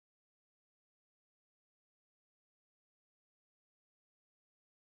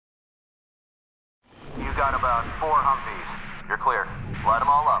got about 4 Humvees. You're clear. Light them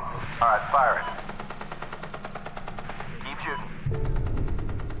all up. All right, fire it. Keep shooting.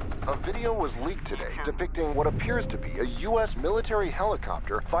 A video was leaked today depicting what appears to be a U.S. military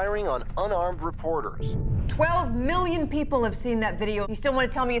helicopter firing on unarmed reporters. 12 million people have seen that video. You still want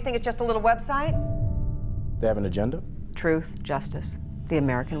to tell me you think it's just a little website? They have an agenda? Truth, justice, the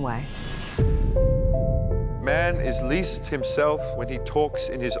American way. Man is least himself when he talks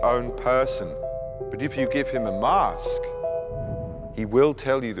in his own person. But if you give him a mask, he will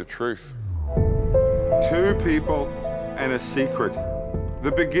tell you the truth. 2 people and a secret.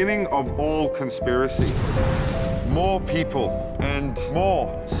 The beginning of all conspiracy. More people and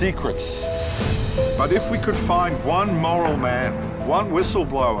more secrets. But if we could find one moral man, one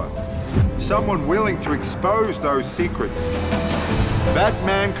whistleblower, someone willing to expose those secrets, that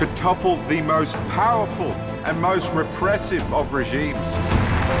man could topple the most powerful and most repressive of regimes.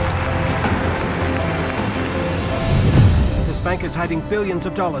 This bank is hiding billions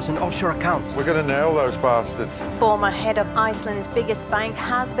of dollars in offshore accounts. We're gonna nail those bastards. Former head of Iceland's biggest bank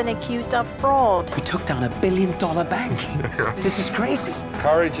has been accused of fraud. We took down $1 billion bank. This is crazy.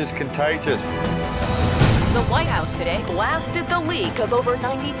 Courage is contagious. The White House today blasted the leak of over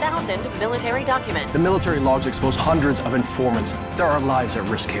 90,000 military documents. The military logs expose hundreds of informants. There are lives at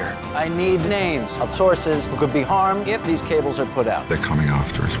risk here. I need names of sources who could be harmed if these cables are put out. They're coming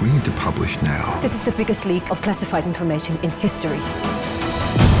after us. We need to publish now. This is the biggest leak of classified information in history.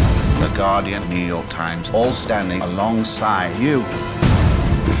 The Guardian, New York Times, all standing alongside you.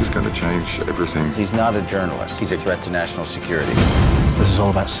 This is going to change everything. He's not a journalist. He's a threat to national security. This is all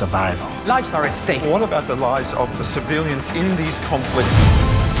about survival. Lives are at stake. What about the lives of the civilians in these conflicts?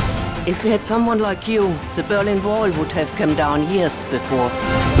 If we had someone like you, the Berlin Wall would have come down years before.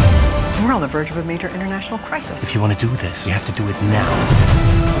 We're on the verge of a major international crisis. If you want to do this, you have to do it now.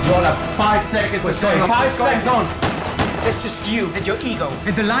 You all have 5 seconds. What's going on? 5 seconds on. It's just you and your ego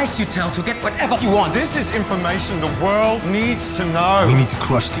and the lies you tell to get whatever you want. This is information the world needs to know. We need to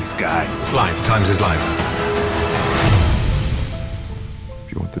crush these guys. It's life. Times is life.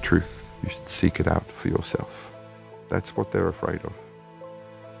 If you want the truth, you should seek it out for yourself. That's what they're afraid of.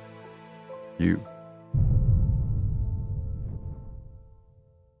 You.